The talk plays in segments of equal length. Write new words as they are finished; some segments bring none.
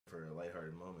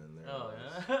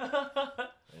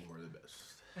And we're the best.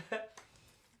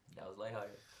 That was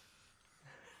lighthearted.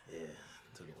 Yeah,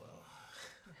 it took a while.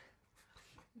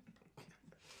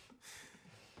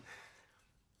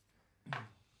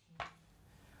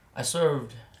 I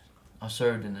served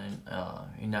in the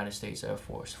United States Air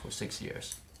Force for 6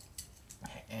 years,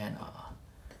 and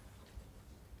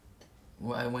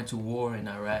I went to war in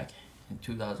Iraq in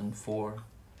 2004,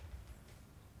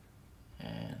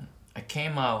 and I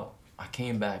came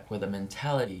back with a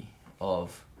mentality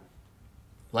of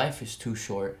life is too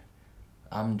short.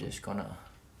 I'm just gonna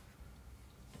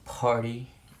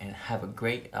party and have a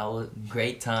great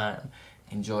time,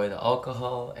 enjoy the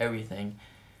alcohol, everything,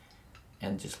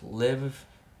 and just live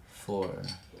for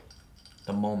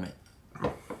the moment.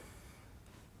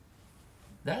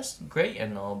 That's great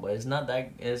and all, but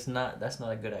that's not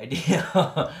a good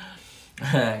idea.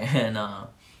 And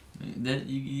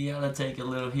you gotta take a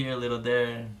little here, a little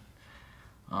there.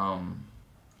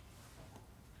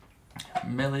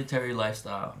 Military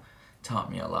lifestyle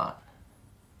taught me a lot.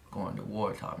 Going to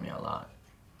war taught me a lot.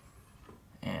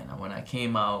 And when I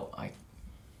came out, I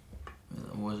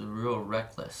was real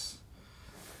reckless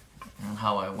in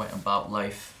how I went about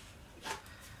life.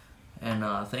 And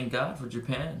thank God for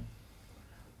Japan.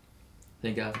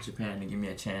 Thank God for Japan to give me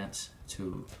a chance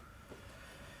to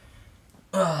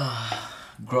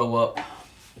grow up.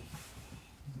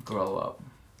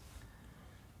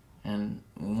 And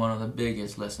one of the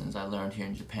biggest lessons I learned here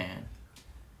in Japan,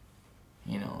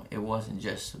 you know, it wasn't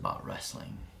just about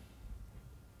wrestling.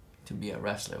 To be a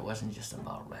wrestler, it wasn't just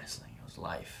about wrestling. It was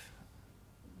life.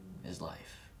 It's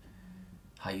life.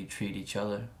 How you treat each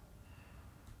other,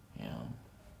 you know,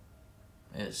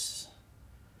 it's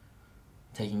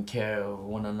taking care of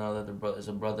one another. It's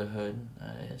a brotherhood.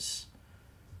 It's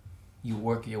you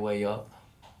work your way up.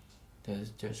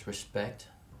 There's respect.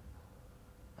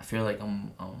 I feel like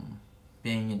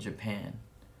being in Japan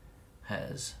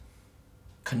has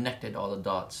connected all the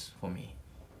dots for me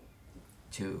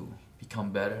to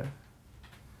become better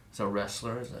as a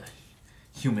wrestler, as a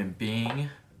human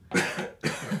being.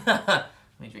 Let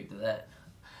me drink to that.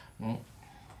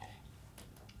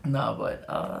 No, but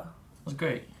it was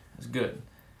great. It's good.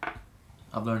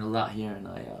 I've learned a lot here, and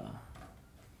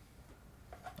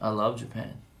I love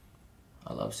Japan.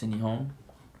 I love sending home.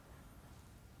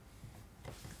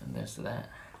 And there's to that.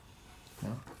 You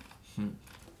know?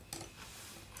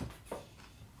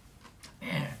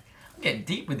 Man, I'm getting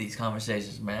deep with these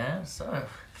conversations, man. So,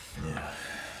 Yeah.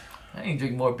 I need to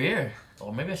drink more beer.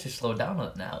 Or maybe I should slow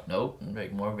down now. Nope,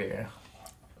 drink more beer.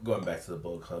 Going back to the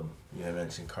Bullet Club, you had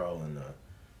mentioned Carl and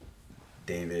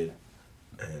David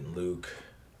and Luke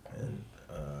and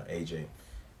AJ.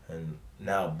 And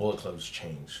now Bullet Club's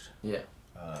changed. Yeah.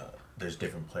 There's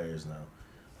different players now.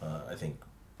 I think,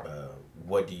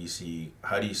 what do you see?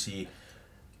 How do you see?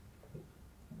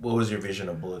 What was your vision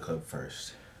of Bullet Club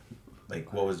first?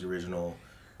 Like, what was the original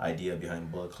idea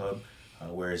behind Bullet Club?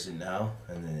 Where is it now?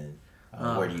 And then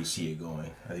where do you see it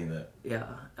going? I think that, Yeah.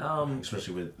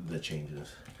 especially with the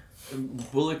changes.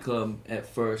 Bullet Club at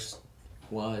first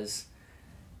was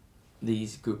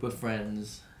these group of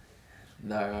friends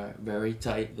that are very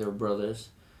tight. They're brothers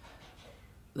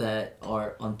that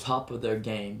are on top of their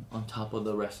game, on top of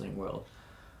the wrestling world.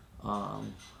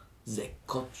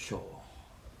 Zekocho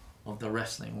of the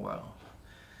wrestling world.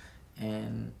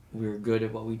 And we're good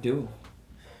at what we do.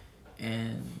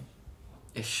 And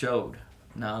it showed.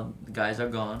 Now the guys are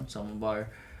gone. Some of our,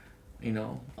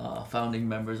 founding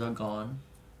members are gone.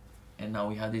 And now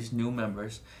we have these new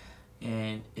members.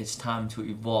 And it's time to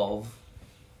evolve.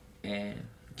 And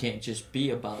it can't just be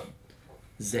about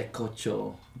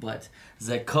Zekocho, but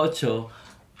Zekocho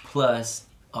plus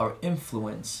our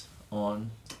influence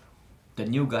on the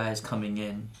new guys coming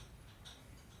in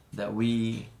that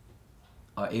we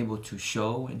are able to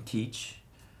show and teach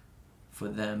for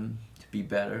them to be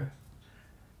better.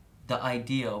 The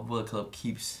idea of Bullet Club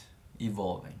keeps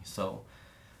evolving. So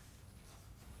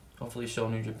hopefully show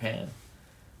New Japan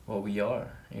what we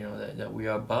are, that we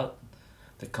are about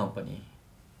the company,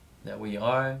 that we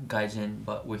are Gaijin,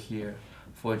 but we're here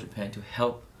for Japan to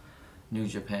help New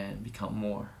Japan become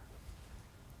more.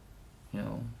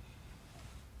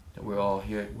 That we're all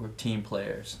here, we're team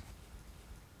players.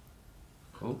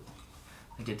 Cool.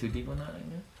 I get too deep on that, I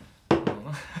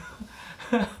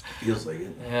guess? Feels like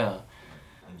it. Yeah.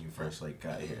 When you first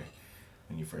got here,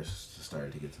 when you first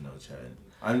started to get to know Chad,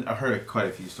 I've heard quite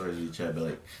a few stories with Chad,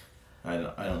 but I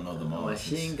don't know them all.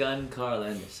 Machine Gun Carl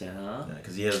Anderson, huh? Yeah,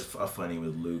 because he has a funny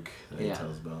with Luke that he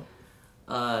tells about.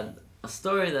 A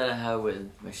story that I have with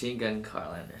Machine Gun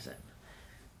Carl Anderson.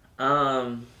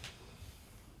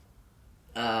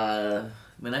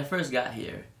 When I first got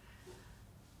here,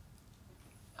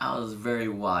 I was very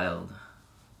wild,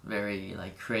 very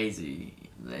like crazy,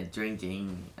 like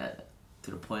drinking to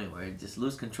the point where I just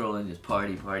lose control and just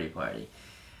party.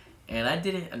 And I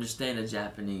didn't understand the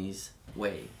Japanese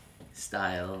way,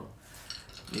 style.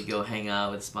 We go hang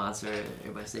out with sponsor,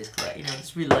 everybody stays quiet, you know,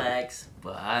 just relax.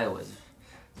 But I was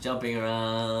jumping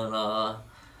around,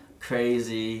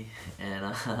 crazy,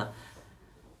 and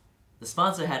the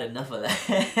sponsor had enough of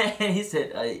that. And he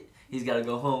said he's got to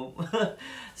go home.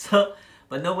 So,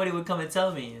 but nobody would come and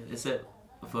tell me, except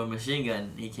for Machine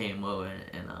Gun. He came over,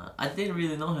 and I didn't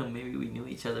really know him. Maybe we knew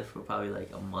each other for probably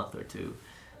like a month or two.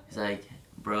 He's like,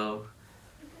 bro,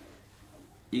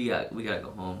 we gotta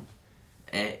go home.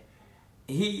 And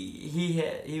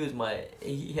he was my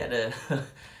he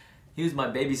was my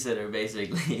babysitter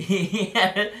basically. he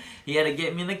had to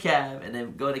get me in the cab and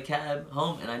then go to cab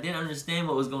home, and I didn't understand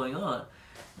what was going on.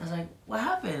 I was like, what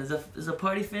happened? Is the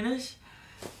party finished?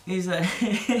 He's like,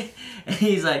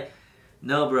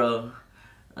 no, bro.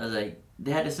 I was like,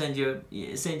 they had to send you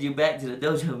back to the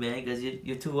dojo, man, because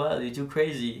you're too wild, you're too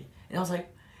crazy. And I was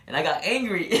like, and I got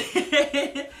angry.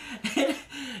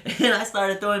 And I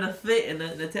started throwing a fit in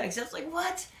the taxi. I was like,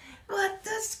 what?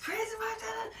 That's crazy.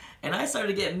 And I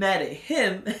started getting mad at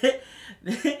him.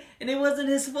 And it wasn't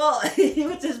his fault. He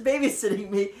was just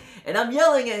babysitting me. And I'm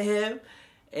yelling at him.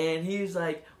 And he was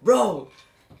like, bro,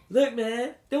 look,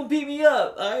 man, don't beat me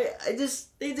up. All right? They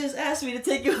just asked me to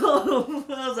take you home.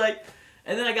 I was like,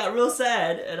 and then I got real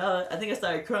sad. And I think I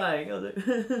started crying. I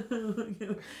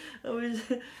was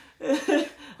like,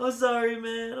 I'm sorry,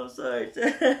 man. I'm sorry.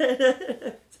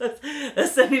 That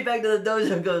sent me back to the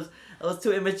dojo. Goes, I was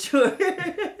too immature.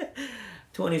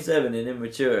 27 and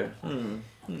immature.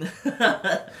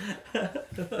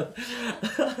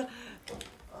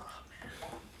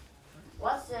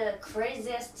 What's the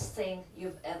craziest thing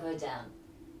you've ever done?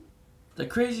 The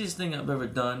craziest thing I've ever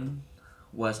done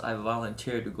was I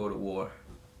volunteered to go to war.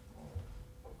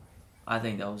 I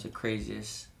think that was the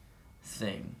craziest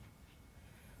thing,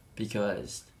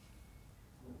 because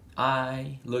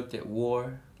I looked at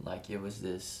war like it was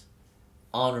this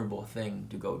honorable thing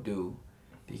to go do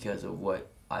because of what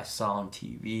I saw on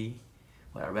TV,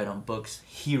 what I read on books.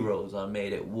 Heroes are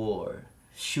made at war,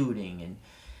 shooting and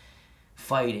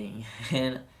fighting,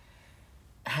 and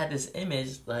I had this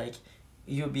image like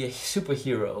you would be a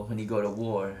superhero when you go to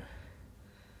war.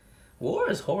 War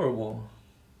is horrible.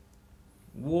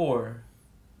 War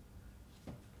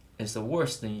is the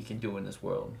worst thing you can do in this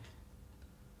world.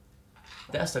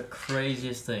 That's the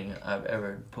craziest thing I've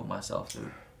ever put myself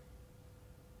through.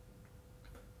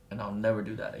 And I'll never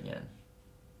do that again.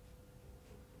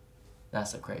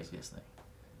 That's the craziest thing.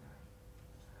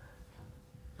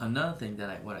 Another thing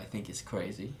that what I think is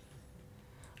crazy,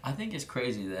 I think it's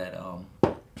crazy that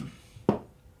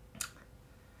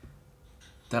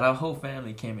that our whole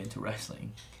family came into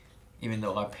wrestling, even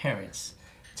though our parents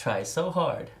tried so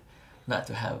hard not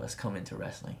to have us come into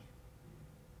wrestling.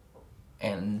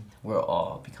 And we're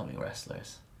all becoming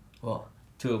wrestlers. Well,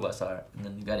 2 of us are, and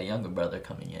then you got a younger brother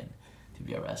coming in to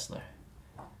be a wrestler.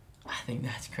 I think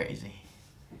that's crazy.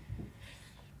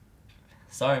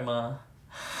 Sorry, Ma.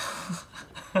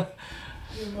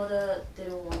 Your mother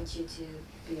didn't want you to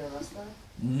be a wrestler?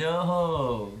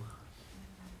 No.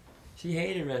 She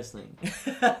hated wrestling.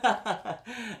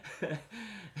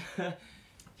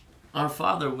 Our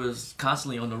father was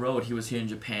constantly on the road. He was here in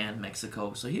Japan,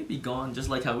 Mexico, so he'd be gone just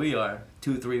like how we are,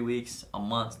 2-3 weeks, a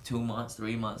month, 2 months,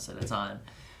 3 months at a time.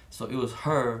 So it was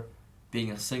her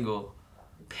being a single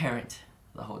parent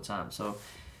the whole time. So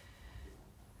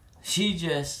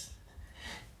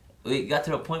we got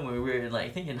to the point where we were like, I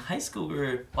think in high school we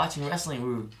were watching wrestling.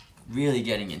 We were really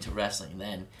getting into wrestling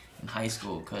then in high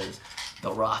school because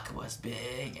The Rock was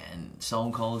big and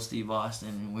Stone Cold Steve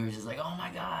Austin. We were just like, oh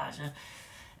my gosh.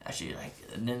 Actually, like,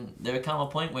 and then there would come a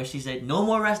point where she said, no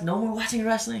more watching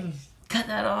wrestling. Cut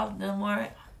that off. No more.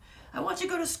 I want you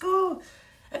to go to school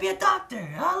and be a doctor,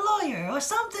 a lawyer, or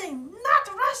something.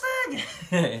 Not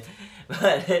wrestling.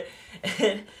 But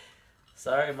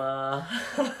sorry, Ma.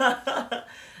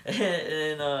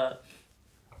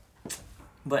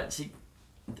 But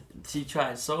she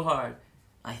tried so hard,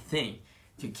 I think,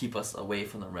 to keep us away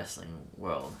from the wrestling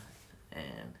world,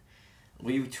 and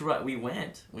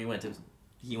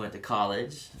he went to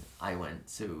college, I went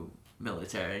to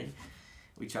military.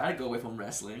 We tried to go away from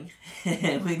wrestling,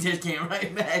 and we just came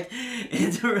right back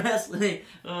into wrestling.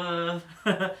 My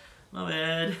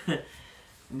bad.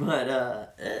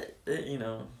 But you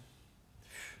know,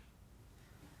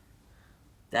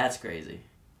 that's crazy.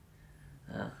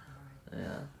 Yeah,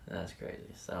 that's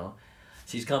crazy. So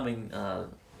she's coming.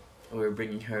 We're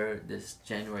bringing her this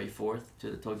January 4th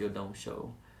to the Tokyo Dome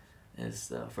show. It's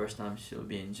the first time she'll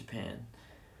be in Japan,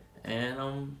 and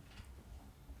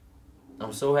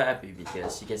I'm so happy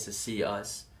because she gets to see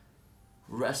us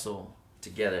wrestle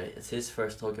together. It's his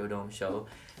first Tokyo Dome show.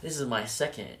 This is my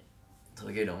second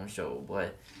Tokyo Dome show,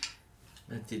 but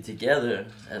together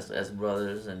as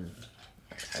brothers, and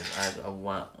I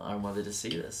want our mother to see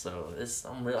this. So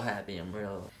I'm real happy. I'm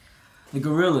real. The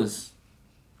Gorillas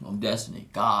of Destiny,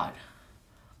 God,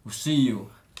 will see you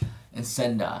in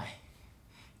Sendai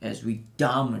as we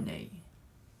dominate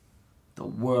the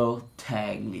World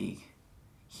Tag League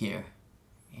here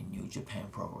in New Japan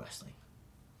Pro Wrestling.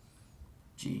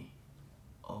 GOP.